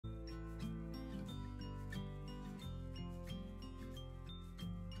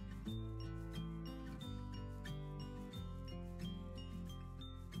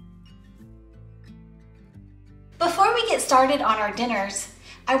get started on our dinners,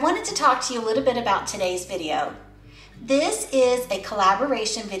 I wanted to talk to you a little bit about today's video. This is a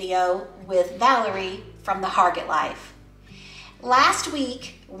collaboration video with Valerie from the Harget Life. Last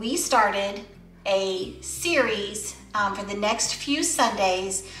week, we started a series for the next few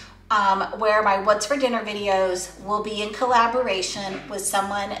Sundays where my What's for Dinner videos will be in collaboration with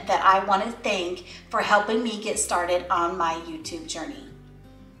someone that I want to thank for helping me get started on my YouTube journey.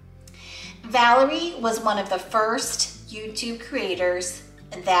 Valerie was one of the first YouTube creators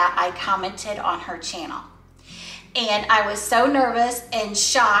that I commented on her channel. And I was so nervous and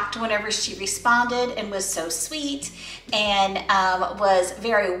shocked whenever she responded and was so sweet and was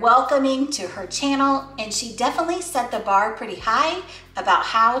very welcoming to her channel. And she definitely set the bar pretty high about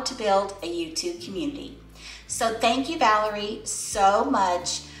how to build a YouTube community. So thank you, Valerie, so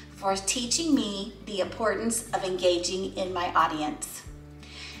much for teaching me the importance of engaging in my audience.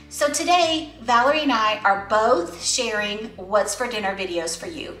 So today, Valerie and I are both sharing What's for Dinner videos for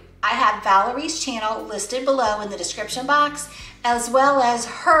you. I have Valerie's channel listed below in the description box, as well as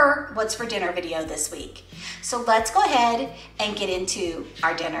her What's for Dinner video this week. So let's go ahead and get into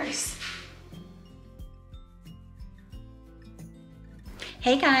our dinners.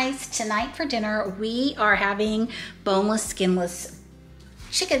 Hey guys, tonight for dinner, we are having boneless, skinless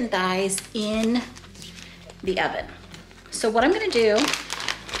chicken thighs in the oven. So what I'm gonna do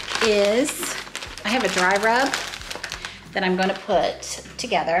is, I have a dry rub that I'm gonna put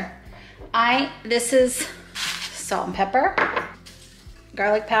together. This is salt and pepper,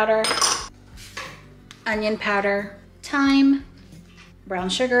 garlic powder, onion powder, thyme, brown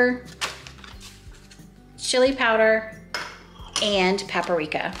sugar, chili powder, and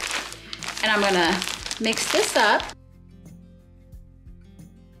paprika. And I'm gonna mix this up.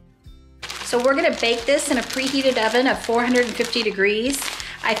 So we're gonna bake this in a preheated oven of 450 degrees.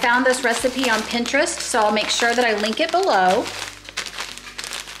 I found this recipe on Pinterest, so I'll make sure that I link it below.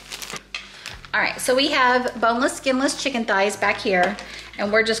 All right, so we have boneless, skinless chicken thighs back here,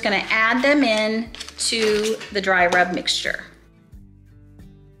 and we're just gonna add them in to the dry rub mixture.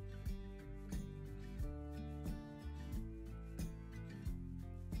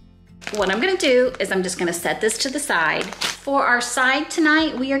 What I'm gonna do is I'm just gonna set this to the side. For our side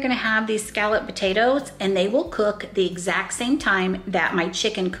tonight, we are gonna have these scalloped potatoes, and they will cook the exact same time that my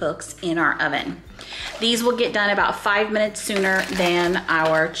chicken cooks in our oven. These will get done about 5 minutes sooner than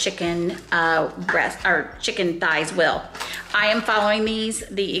our chicken chicken thighs will. I am following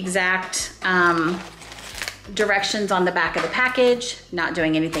the exact directions on the back of the package, not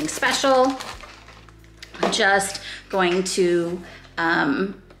doing anything special, just going to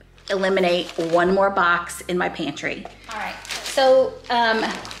eliminate one more box in my pantry. All right, so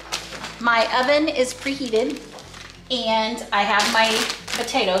my oven is preheated and I have my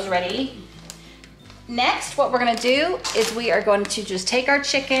potatoes ready. Next, what we're gonna do is we are going to just take our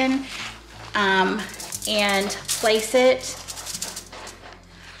chicken and place it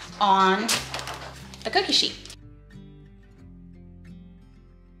on a cookie sheet.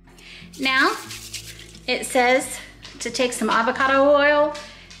 Now, it says to take some avocado oil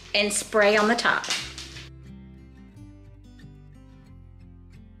and spray on the top.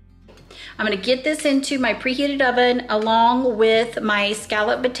 I'm gonna get this into my preheated oven along with my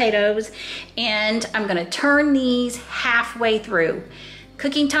scalloped potatoes, and I'm gonna turn these halfway through.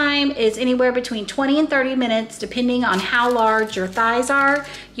 Cooking time is anywhere between 20 and 30 minutes, depending on how large your thighs are.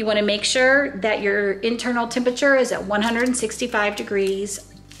 You wanna make sure that your internal temperature is at 165 degrees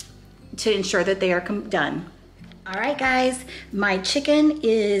to ensure that they are done. All right, guys, my chicken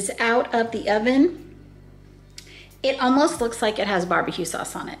is out of the oven. It almost looks like it has barbecue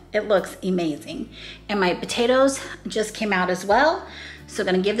sauce on it. It looks amazing. And my potatoes just came out as well. So I'm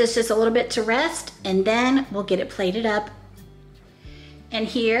gonna give this just a little bit to rest, and then we'll get it plated up. And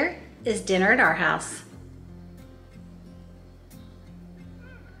here is dinner at our house.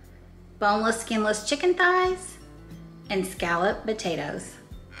 Boneless, skinless chicken thighs and scalloped potatoes.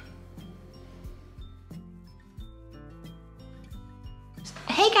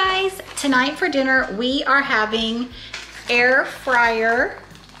 Hey guys, tonight for dinner we are having air fryer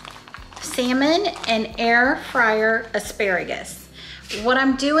salmon and air fryer asparagus. What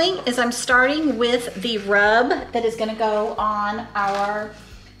I'm doing is I'm starting with the rub that is gonna go on our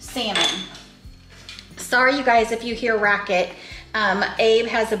salmon. Sorry you guys if you hear racket. Abe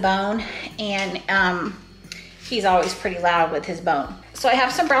has a bone and he's always pretty loud with his bone. So I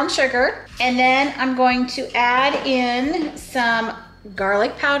have some brown sugar, and then I'm going to add in some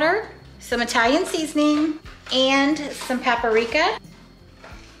garlic powder, some Italian seasoning, and some paprika.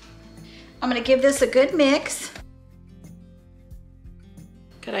 I'm gonna give this a good mix.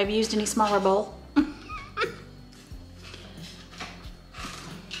 Could I have used any smaller bowl?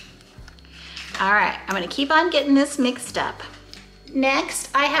 All right, I'm gonna keep on getting this mixed up.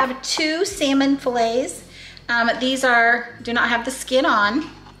 Next, I have 2 salmon fillets. These do not have the skin on.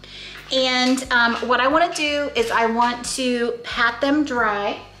 And what I wanna do is I want to pat them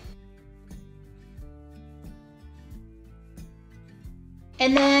dry.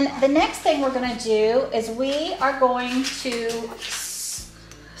 And then the next thing we're gonna do is we are going to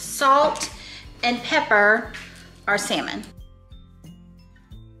salt and pepper our salmon.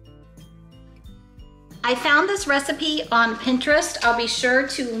 I found this recipe on Pinterest. I'll be sure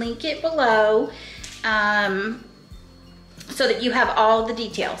to link it below so that you have all the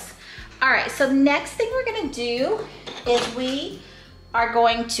details. All right, so the next thing we're gonna do is we are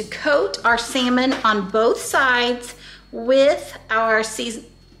going to coat our salmon on both sides with our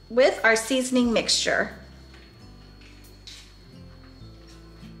seasoning mixture.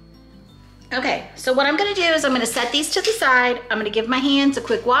 Okay, so what I'm gonna do is I'm gonna set these to the side. I'm gonna give my hands a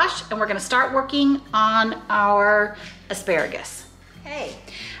quick wash and we're gonna start working on our asparagus. Okay,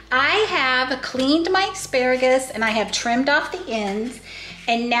 I have cleaned my asparagus and I have trimmed off the ends.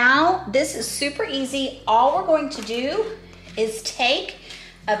 And now this is super easy. All we're going to do is take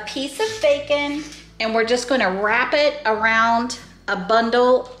a piece of bacon and we're just gonna wrap it around a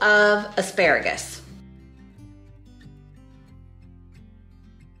bundle of asparagus.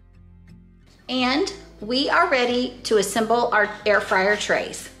 And we are ready to assemble our air fryer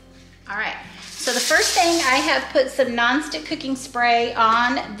trays. All right, so the first thing, I have put some nonstick cooking spray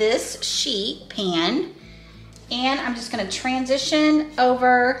on this sheet pan, and I'm just gonna transition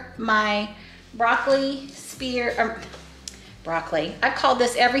over my broccoli spear, broccoli. I've called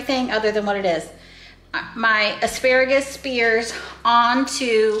this everything other than what it is. My asparagus spears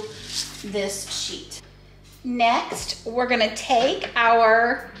onto this sheet. Next, we're gonna take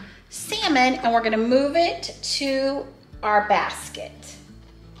our salmon and we're gonna move it to our basket.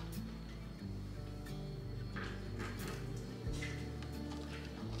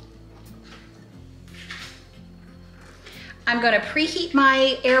 I'm gonna preheat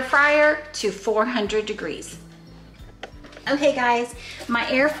my air fryer to 400 degrees. Okay guys, my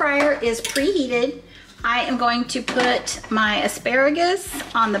air fryer is preheated. I am going to put my asparagus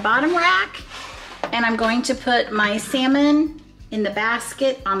on the bottom rack and I'm going to put my salmon in the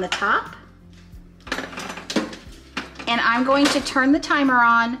basket on the top. And I'm going to turn the timer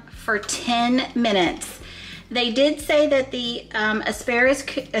on for 10 minutes. They did say that the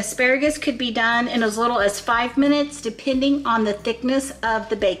asparagus could be done in as little as 5 minutes depending on the thickness of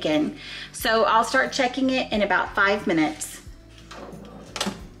the bacon. So I'll start checking it in about 5 minutes.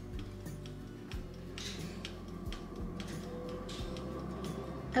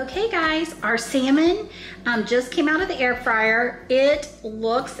 Okay guys, our salmon just came out of the air fryer. It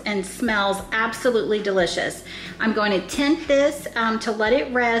looks and smells absolutely delicious. I'm going to tint this to let it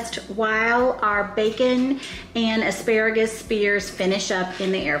rest while our bacon and asparagus spears finish up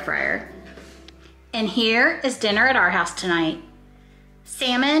in the air fryer. And here is dinner at our house tonight.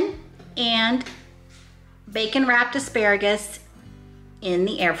 Salmon and bacon wrapped asparagus in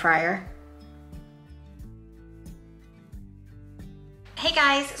the air fryer. Hey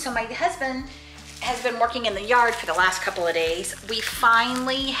guys, so my husband has been working in the yard for the last couple of days. We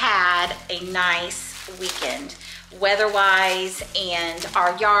finally had a nice weekend weather-wise, and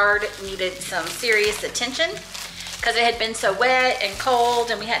our yard needed some serious attention because it had been so wet and cold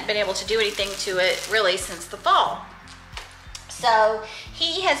and we hadn't been able to do anything to it really since the fall. So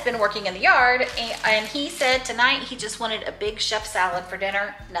he has been working in the yard and he said tonight he just wanted a big chef salad for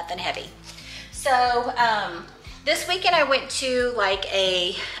dinner, nothing heavy. So this weekend I went to like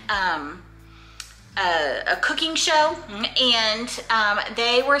a cooking show, and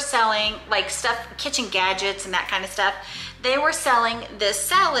they were selling like stuff, kitchen gadgets and that kind of stuff. They were selling this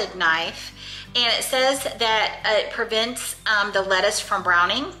salad knife, and it says that it prevents the lettuce from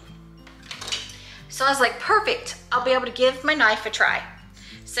browning. So I was like, perfect, I'll be able to give my knife a try.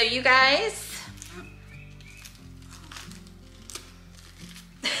 So you guys,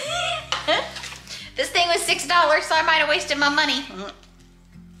 this thing was $6, so I might have wasted my money.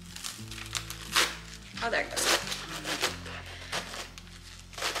 Oh, there it goes.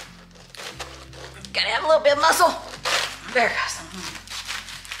 Gotta have a little bit of muscle. There it goes.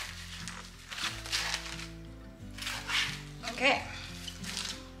 Okay.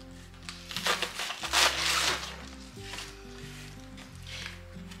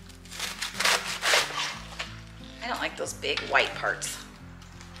 I don't like those big white parts.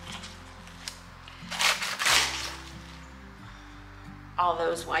 All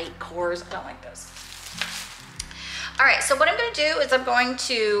those white cores, I don't like those. All right, so what I'm gonna do is I'm going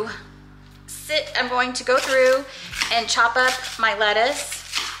to go through and chop up my lettuce.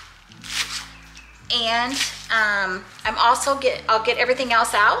 And I'll get everything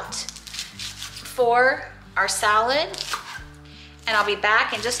else out for our salad, and I'll be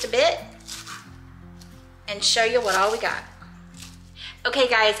back in just a bit and show you what all we got. Okay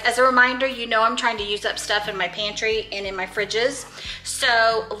guys, as a reminder, you know I'm trying to use up stuff in my pantry and in my fridges.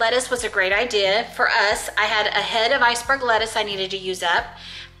 So lettuce was a great idea for us. I had a head of iceberg lettuce I needed to use up.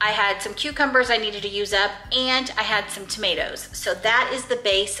 I had some cucumbers I needed to use up, and I had some tomatoes. So that is the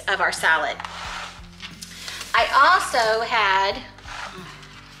base of our salad. I also had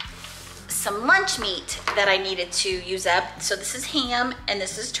some lunch meat that I needed to use up. So this is ham and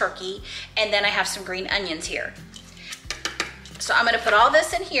this is turkey, and then I have some green onions here. So I'm gonna put all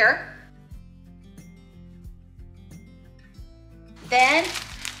this in here. Then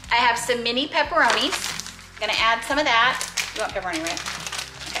I have some mini pepperonis. I'm gonna add some of that. You want pepperoni, right?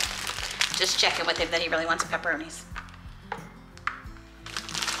 Okay. Just checking with him that he really wants pepperonis.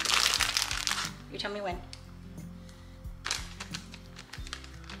 You tell me when.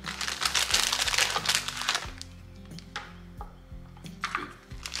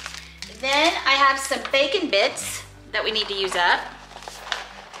 Then I have some bacon bits that we need to use up.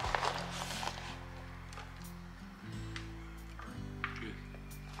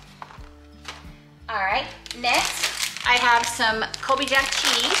 All right, next I have some Colby Jack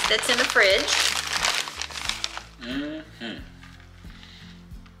cheese that's in the fridge.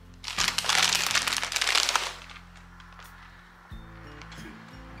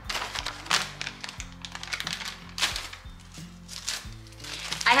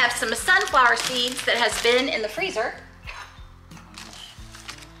 I have some sunflower seeds that has been in the freezer.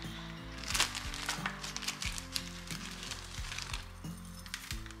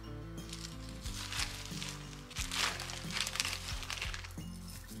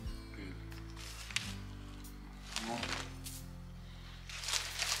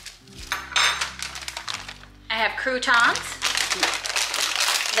 I have croutons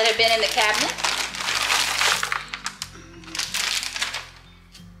that have been in the cabinet.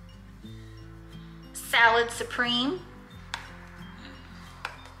 Salad Supreme.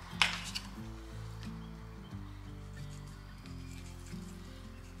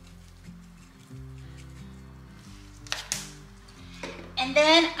 And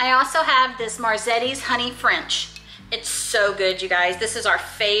then I also have this Marzetti's Honey French. It's so good, you guys. This is our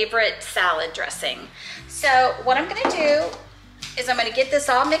favorite salad dressing. So what I'm gonna do is I'm gonna get this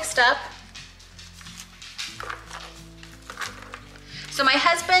all mixed up. So my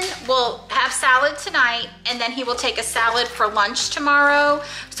husband will have salad tonight, and then he will take a salad for lunch tomorrow.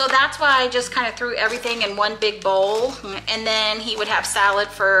 So that's why I just kind of threw everything in one big bowl, and then he would have salad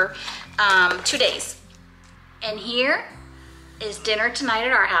for 2 days. And here is dinner tonight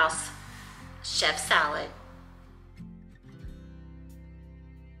at our house. Chef salad.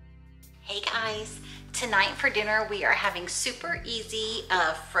 Hey guys, tonight for dinner we are having super easy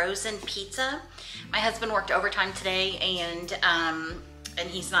frozen pizza. My husband worked overtime today, and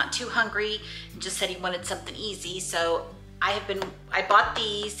he's not too hungry. He just said he wanted something easy. So I bought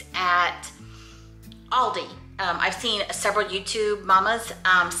these at Aldi. I've seen several YouTube mamas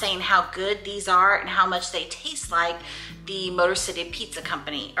saying how good these are and how much they taste like the Motor City Pizza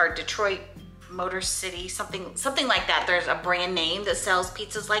Company, or Detroit Motor City, something like that. There's a brand name that sells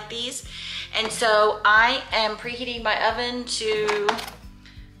pizzas like these. And so I am preheating my oven to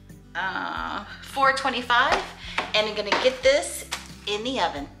 425, and I'm gonna get this in the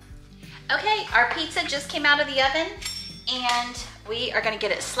oven. Okay, our pizza just came out of the oven, and we are gonna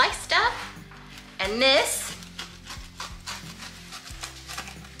get it sliced up. And this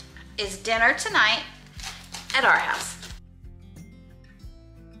is dinner tonight at our house.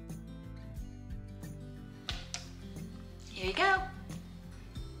 Here you go.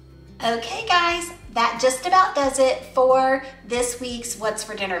 Okay guys, that just about does it for this week's What's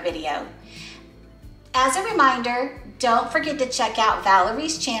for Dinner video. As a reminder, don't forget to check out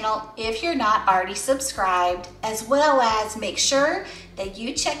Valerie's channel if you're not already subscribed, as well as make sure that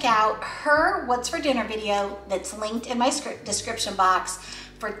you check out her What's for Dinner video that's linked in my description box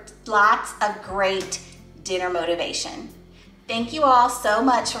for lots of great dinner motivation. Thank you all so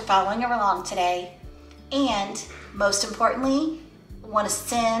much for following along today. And most importantly, I want to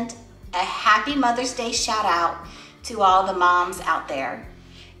send a happy Mother's Day shout out to all the moms out there.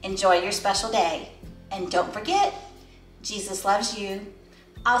 Enjoy your special day. And don't forget, Jesus loves you.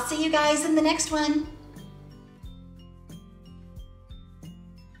 I'll see you guys in the next one.